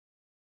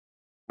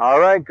All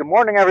right, good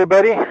morning,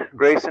 everybody.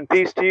 Grace and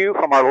peace to you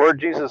from our Lord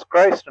Jesus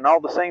Christ and all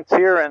the saints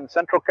here in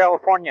Central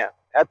California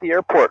at the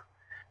airport.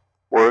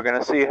 We're going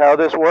to see how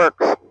this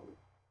works.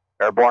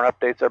 Airborne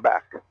updates are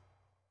back.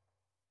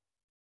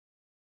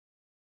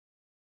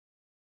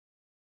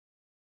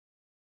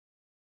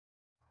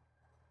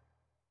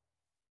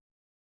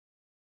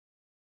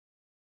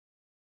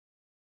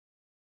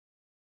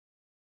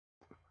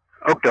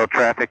 Oakdale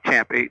traffic,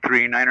 Champ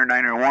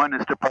 839er1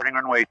 is departing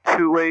runway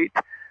 28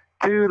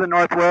 to the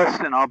northwest,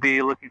 and I'll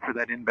be looking for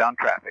that inbound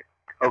traffic.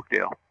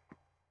 Oakdale.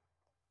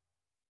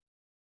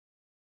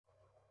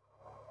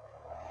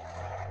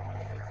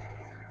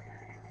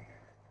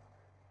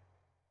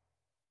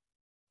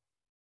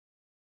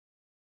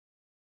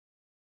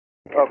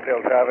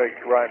 Oakdale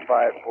traffic, run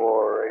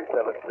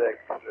 54876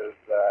 is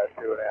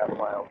 2.5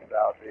 miles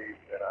southeast,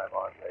 and I'm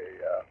on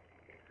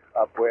the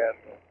upwind,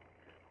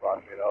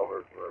 crossing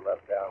over for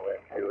left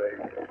downwind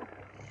 28.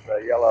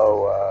 The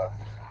yellow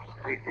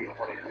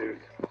CT-22.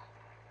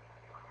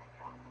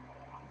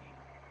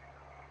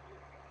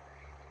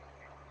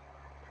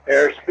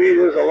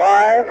 Airspeed is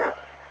alive.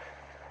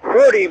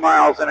 40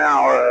 miles an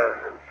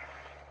hour.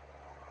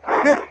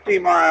 50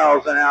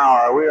 miles an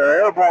hour. We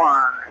are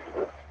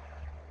airborne.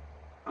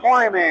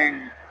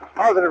 Climbing.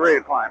 Positive rate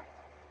of climb.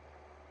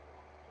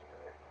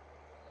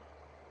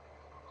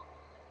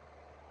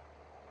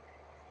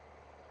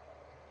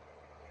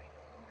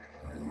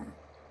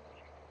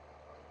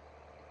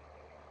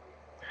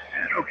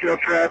 And Oakdale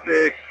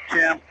traffic,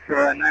 Champ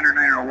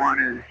 90901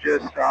 is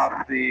just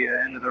off the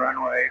end of the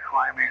runway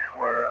climbing.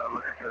 We're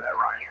looking for that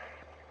run.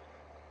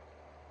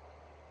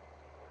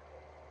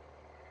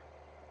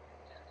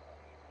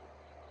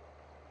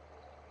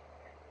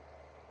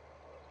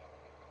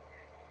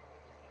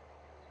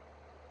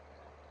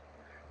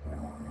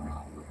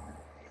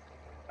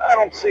 I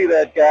don't see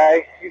that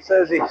guy. He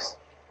says he's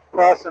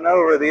crossing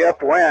over the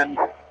upwind.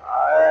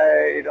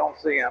 I don't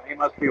see him. He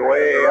must be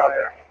way out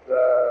there.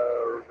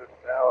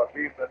 Now I'm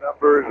beating the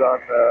numbers on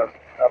the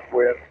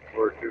upwind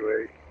for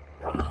 28.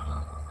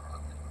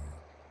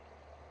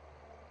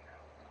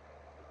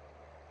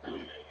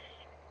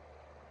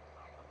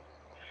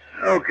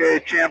 Okay,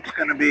 Champ's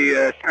going to be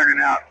turning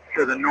out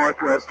to the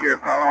northwest here,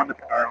 following the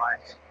power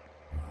lines.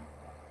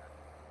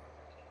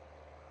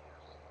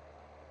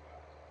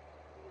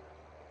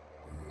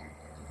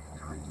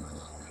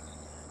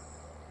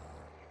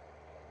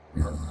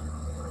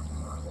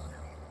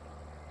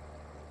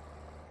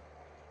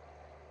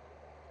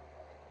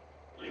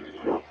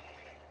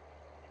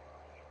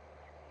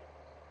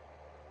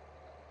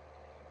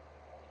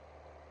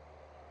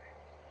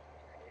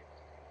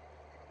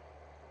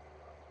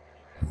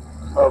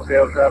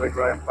 Oakdale traffic,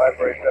 run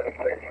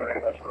 54876,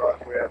 running left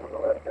crosswind for the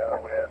left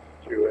downwind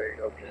 28.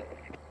 Okay.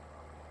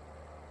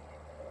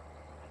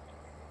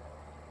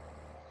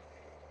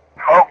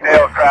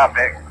 Oakdale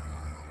traffic,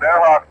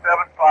 Fairhawk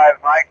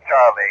 75 Mike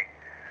Charlie,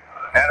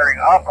 entering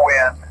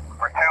upwind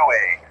for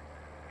 28.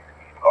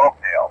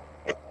 Oakdale.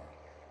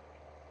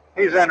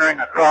 He's entering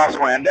a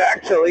crosswind,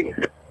 actually.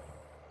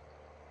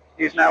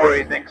 He's not where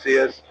he thinks he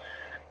is.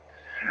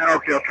 And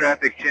Oakdale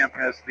traffic, Champ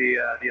has the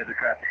other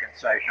traffic in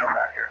sight, no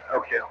factor.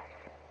 Oakdale.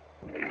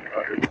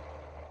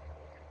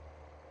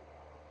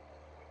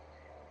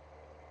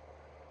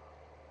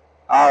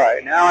 All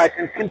right, now I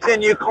can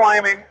continue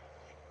climbing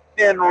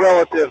in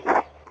relative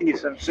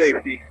peace and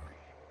safety.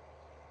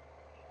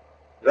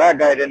 That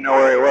guy didn't know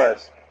where he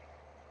was.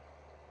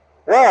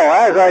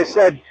 Well, as I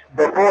said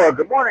before,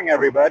 good morning,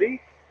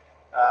 everybody.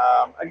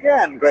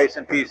 Again, grace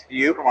and peace to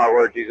you from our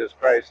Lord Jesus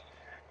Christ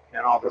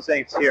and all the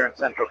saints here in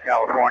Central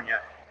California.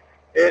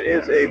 It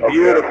is a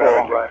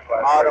beautiful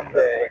autumn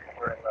day.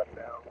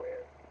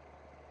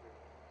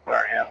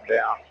 Turn him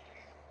down.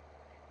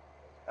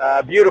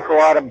 Beautiful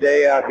autumn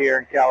day out here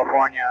in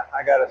California,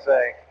 I gotta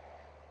say.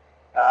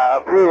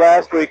 Through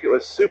last week, it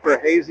was super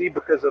hazy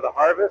because of the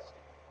harvest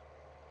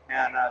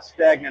and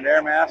stagnant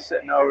air mass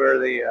sitting over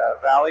the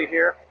valley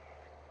here.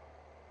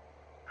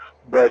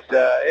 But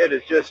it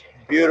is just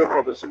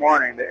beautiful this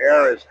morning. The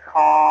air is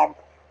calm,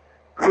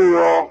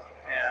 cool,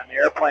 and the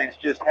airplane's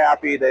just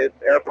happy. The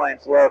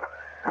airplanes love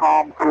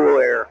calm, cool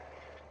air.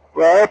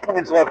 Well,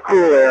 airplanes love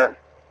cool air.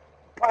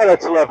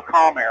 Pilots love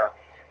calm air.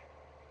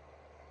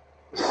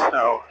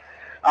 So,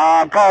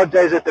 I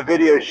apologize if the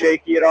video is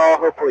shaky at all.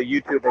 Hopefully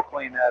YouTube will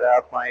clean that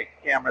up. My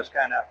camera's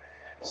kind of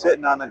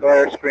sitting on the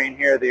glare screen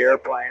here of the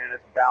airplane, and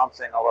it's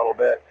bouncing a little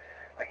bit.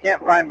 I can't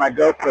find my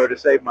GoPro to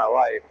save my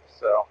life,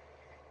 so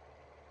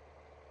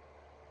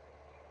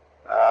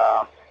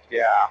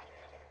yeah.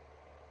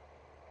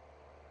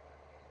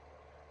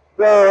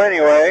 So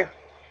anyway,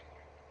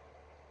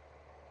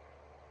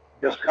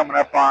 just coming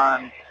up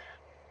on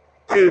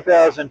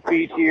 2,000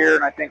 feet here,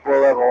 and I think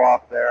we'll level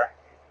off there.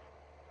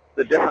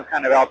 The different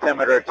kind of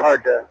altimeter, it's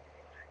hard to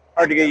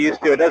get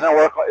used to. It doesn't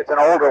work. It's an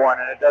older one,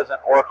 and it doesn't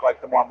work like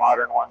the more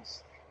modern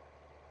ones.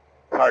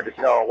 It's hard to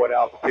tell what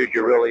altitude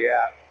you're really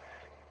at.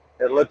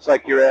 It looks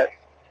like you're at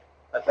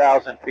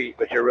 1,000 feet,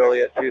 but you're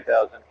really at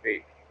 2,000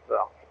 feet.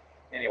 So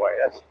anyway,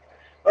 that's a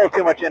little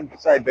too much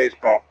inside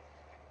baseball.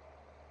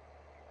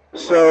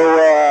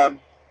 So I'm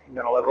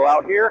gonna level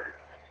out here.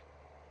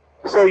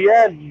 So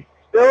yeah,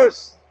 there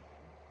was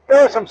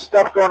some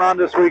stuff going on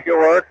this week at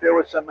work. There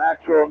was some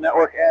actual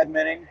network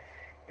adminning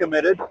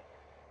committed.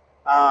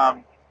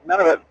 None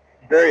of it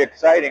very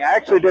exciting. I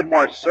actually did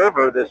more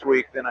server this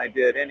week than I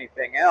did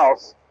anything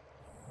else.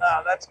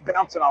 That's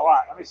bouncing a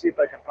lot. Let me see if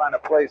I can find a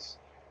place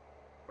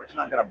where it's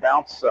not going to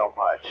bounce so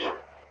much.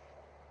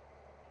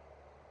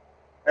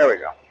 There we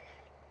go.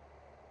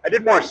 I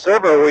did more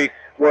server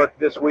work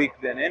this week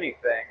than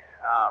anything.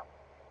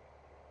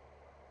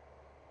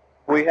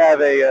 We have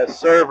a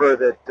server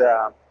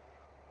that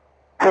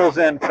pulls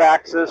in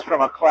faxes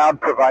from a cloud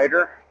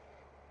provider,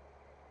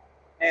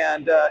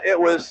 and it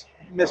was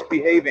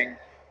misbehaving.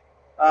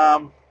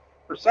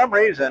 For some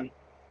reason,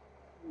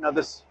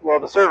 the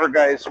server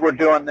guys were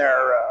doing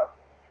their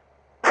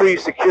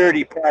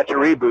pre-security patch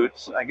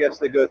reboots. I guess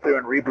they go through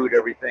and reboot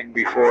everything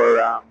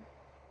before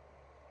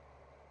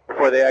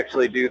they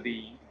actually do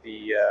the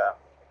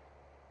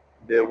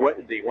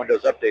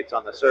Windows updates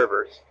on the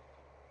servers.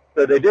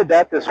 So they did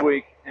that this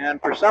week,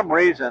 and for some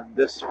reason,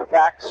 this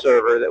fax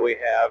server that we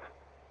have,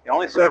 the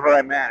only server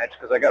I manage,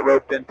 because I got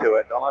roped into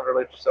it. Don't ever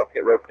let yourself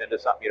get roped into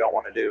something you don't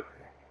want to do.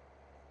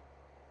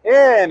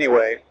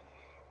 Anyway,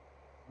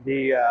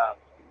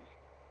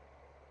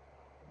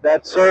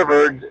 that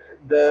server,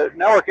 the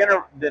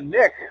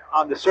NIC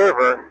on the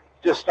server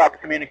just stopped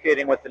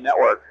communicating with the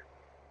network.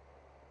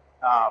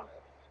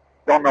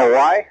 Don't know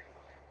why,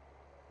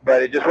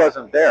 but it just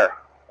wasn't there.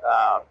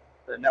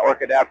 The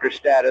network adapter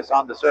status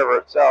on the server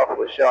itself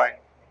was showing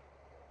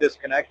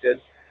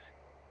disconnected,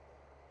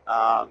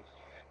 but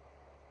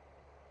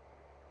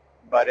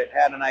it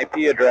had an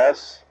IP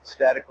address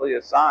statically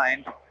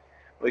assigned.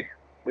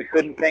 We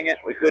couldn't ping it,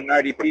 we couldn't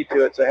RDP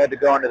to it, so I had to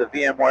go into the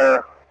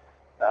VMware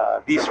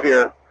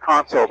vSphere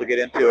console to get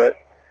into it,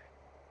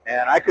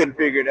 and I couldn't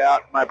figure it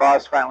out. My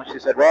boss finally, she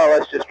said, well,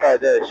 let's just try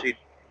this. She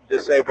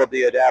disabled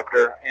the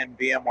adapter in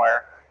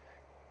VMware,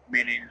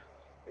 meaning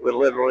it would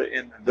literally,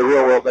 in the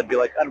real world, that'd be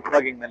like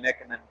unplugging the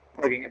NIC and then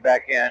plugging it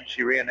back in.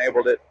 She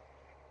re-enabled it,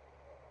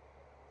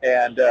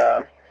 and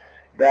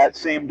that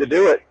seemed to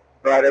do it,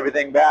 brought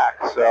everything back.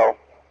 So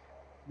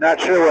not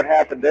sure what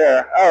happened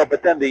there. Oh,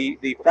 but then the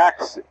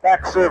fax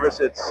service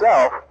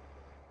itself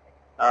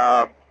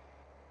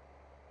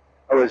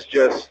was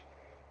just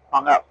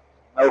hung up.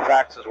 No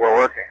faxes were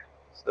working.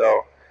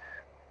 So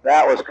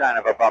that was kind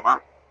of a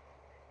bummer.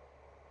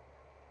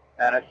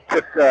 And it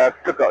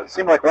it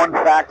seemed like one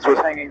fax was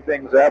hanging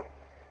things up,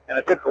 and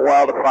it took a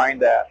while to find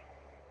that.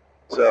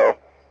 So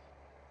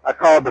I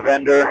called the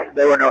vendor.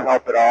 They were no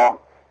help at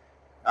all.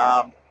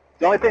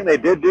 The only thing they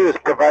did do is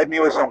provide me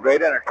with some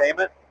great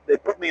entertainment. They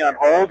put me on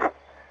hold,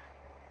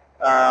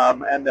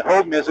 and the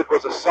hold music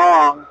was a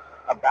song,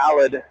 a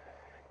ballad,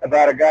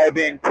 about a guy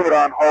being put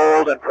on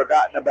hold and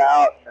forgotten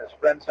about, and his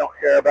friends don't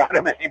care about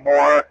him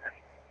anymore.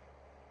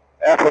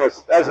 That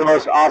was the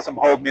most awesome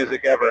hold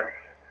music ever.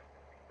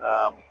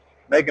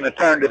 Making a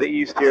turn to the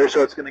east here,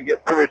 so it's going to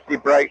get pretty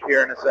bright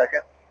here in a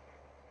second.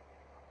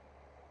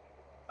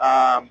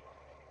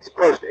 It's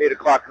close to 8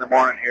 o'clock in the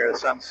morning here. The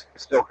sun's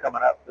still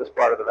coming up this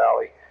part of the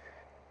valley.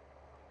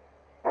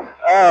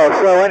 Oh,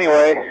 so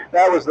anyway,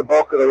 that was the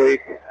bulk of the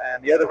week.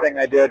 And the other thing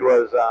I did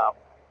was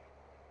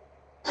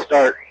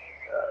start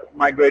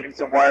migrating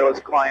some wireless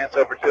clients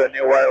over to a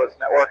new wireless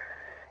network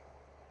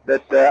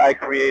that I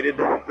created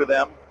for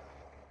them.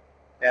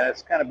 And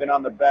it's kind of been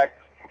on the back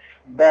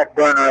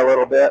burner a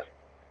little bit,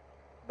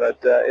 but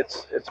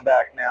it's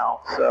back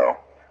now. So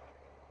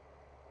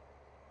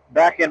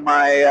back in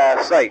my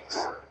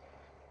sights.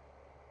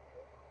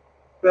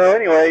 So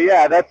anyway,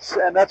 yeah, that's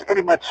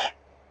pretty much,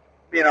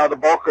 the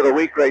bulk of the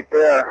week right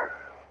there.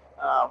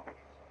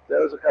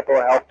 There was a couple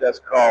of help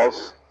desk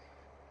calls.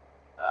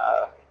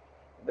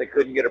 They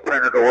couldn't get a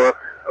printer to work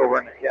over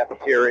in the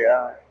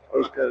cafeteria. It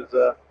was because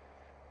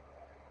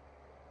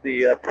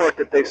the port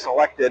that they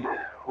selected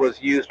was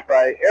used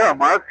by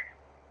Airmark,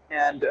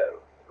 and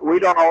we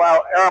don't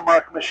allow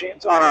Airmark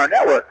machines on our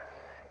network.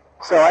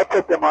 So I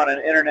put them on an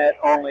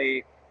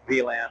internet-only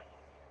VLAN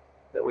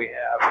that we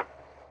have,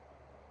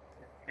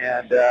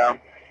 and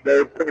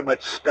they're pretty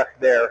much stuck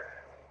there.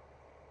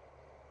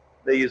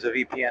 They use a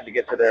VPN to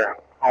get to their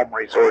home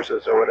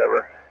resources or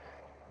whatever.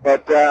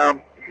 But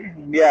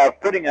yeah,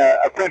 putting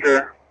a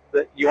printer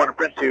that you want to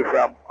print to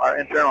from our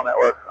internal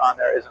network on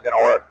there isn't going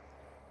to work.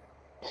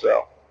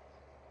 So,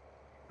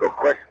 go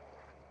quick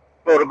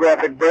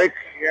photographic break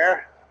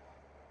here.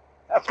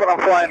 That's what I'm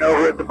flying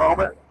over at the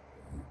moment.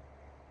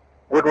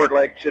 Woodward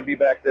Lake should be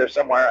back there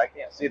somewhere. I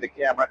can't see the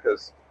camera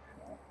because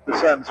the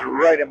sun's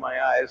right in my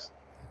eyes.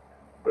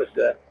 But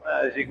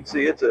as you can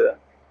see, it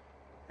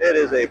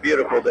is a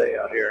beautiful day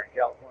out here in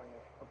California.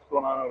 What's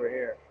going on over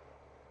here?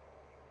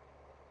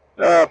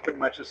 Pretty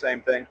much the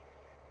same thing.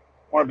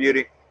 More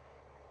beauty.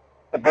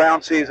 The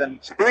brown season.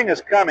 Spring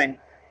is coming,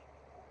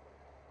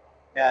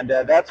 and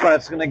that's when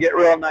it's going to get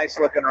real nice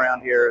looking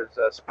around here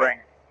is spring.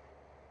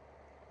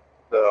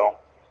 So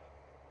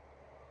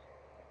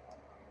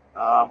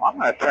I'm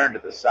going to turn to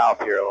the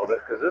south here a little bit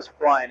because this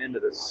flying into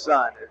the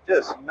sun is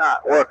just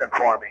not working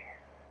for me.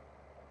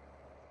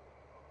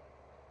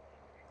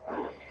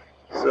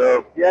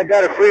 So yeah, I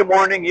got a free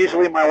morning.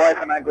 Usually my wife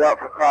and I go out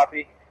for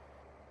coffee,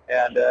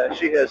 and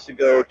she has to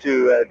go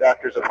to a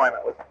doctor's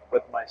appointment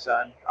with my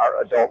son,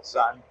 our adult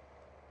son,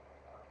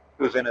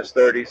 who's in his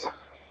 30s,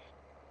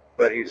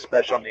 but he's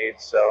special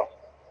needs, so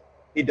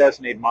he does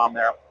need mom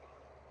there.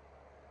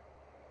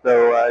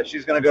 So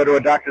she's going to go to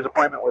a doctor's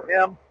appointment with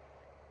him,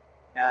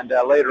 and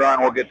later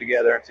on we'll get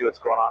together and see what's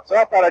going on. So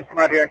I thought I'd come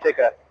out here and take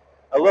a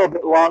little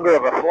bit longer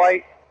of a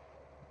flight.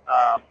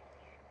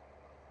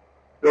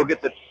 Go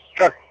get the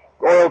truck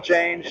oil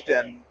changed,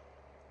 and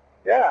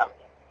yeah,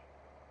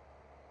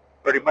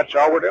 pretty much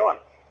all we're doing.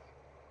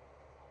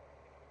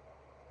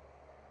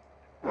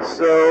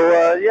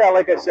 So yeah,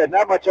 like I said,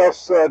 not much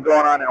else going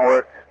on in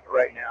work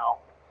right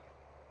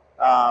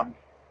now.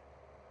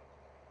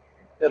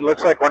 It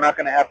looks like we're not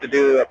going to have to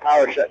do a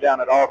power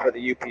shutdown at all for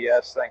the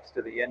UPS, thanks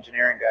to the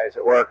engineering guys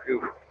at work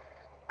who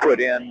put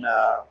in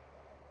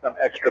some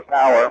extra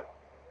power.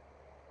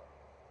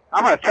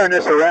 I'm going to turn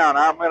this around.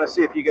 I'm going to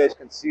see if you guys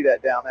can see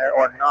that down there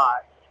or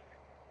not.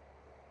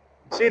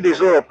 See these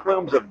little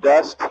plumes of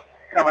dust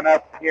coming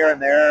up here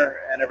and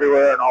there and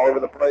everywhere and all over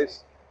the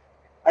place?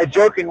 I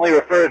jokingly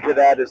refer to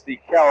that as the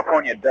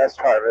California dust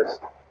harvest.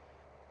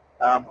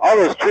 All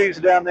those trees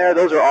down there,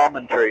 those are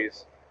almond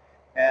trees.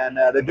 And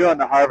they're doing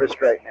the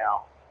harvest right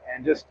now.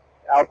 And just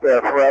out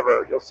there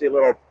forever, you'll see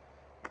little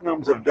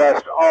plumes of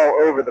dust all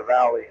over the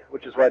valley,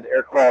 which is why the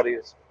air quality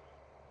is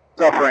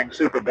suffering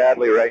super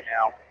badly right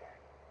now.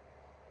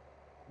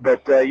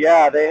 But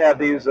yeah, they have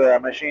these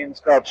machines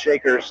called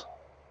shakers.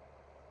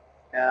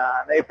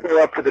 They pull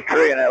up to the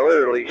tree, and it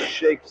literally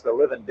shakes the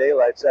living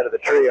daylights out of the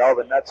tree. All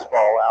the nuts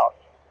fall out.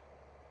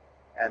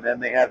 And then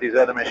they have these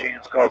other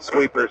machines called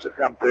sweepers that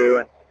come through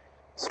and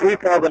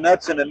sweep all the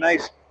nuts into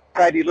nice,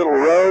 tidy little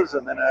rows.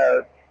 And then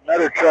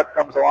another truck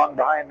comes along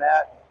behind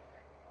that,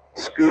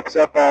 scoops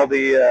up all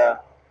the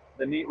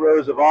neat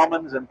rows of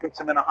almonds and puts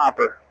them in a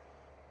hopper.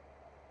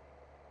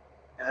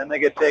 And then they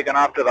get taken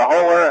off to the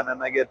huller, and then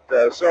they get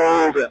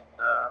sold, and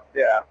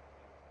yeah.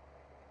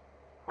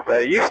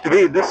 But it used to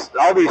be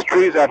all these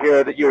trees out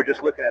here that you were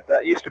just looking at.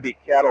 That used to be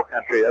cattle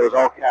country. That was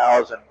all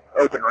cows and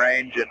open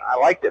range, and I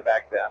liked it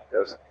back then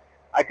because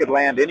I could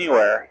land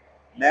anywhere.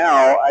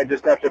 Now I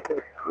just have to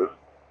pick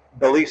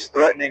the least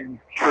threatening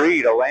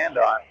tree to land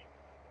on,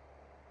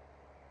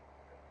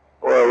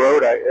 or a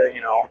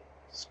road,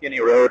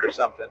 skinny road or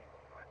something.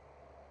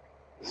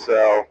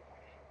 So.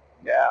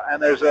 Yeah,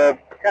 and there's a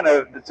kind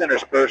of, it's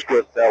interspersed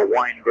with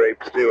wine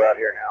grapes too out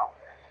here now.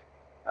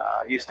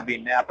 Used to be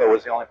Napa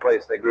was the only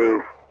place they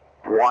grew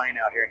wine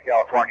out here in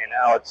California.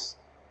 Now it's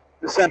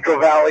the Central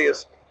Valley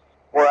is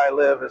where I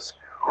live is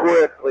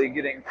quickly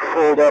getting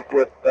filled up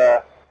with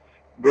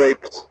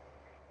grapes,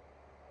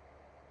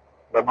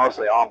 but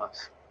mostly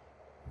almonds.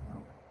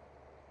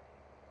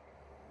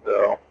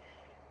 So.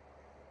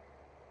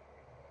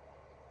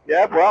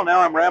 Yeah, well,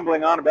 now I'm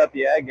rambling on about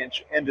the ag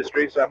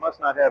industry, so I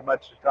must not have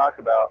much to talk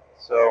about.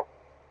 So,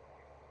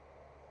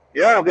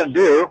 yeah, what I'm going to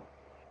do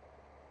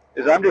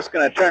is I'm just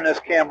going to turn this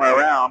camera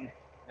around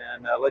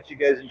and let you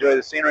guys enjoy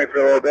the scenery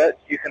for a little bit.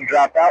 You can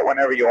drop out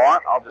whenever you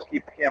want. I'll just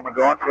keep the camera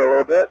going for a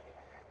little bit.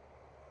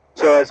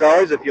 So, as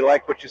always, if you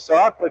like what you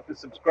saw, click the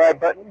subscribe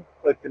button,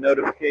 click the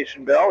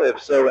notification bell,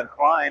 if so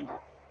inclined.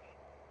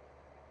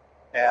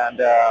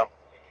 And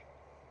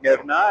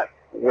if not,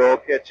 we'll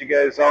catch you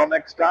guys all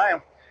next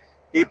time.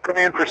 Keep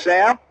praying for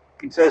Sam.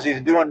 He says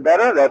he's doing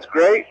better. That's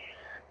great.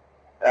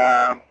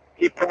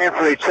 Keep praying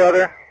for each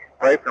other.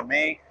 Pray for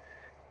me.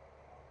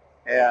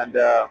 And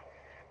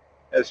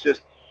it's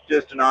just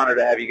an honor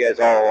to have you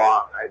guys all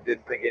along. I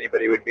didn't think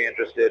anybody would be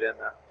interested in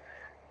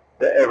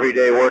the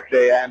everyday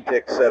workday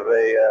antics of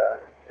a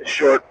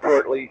short,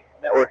 portly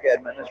network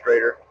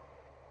administrator.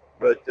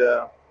 But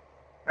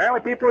apparently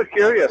people are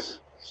curious.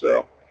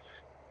 So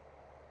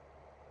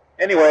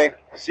anyway,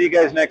 see you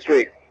guys next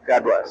week.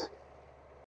 God bless.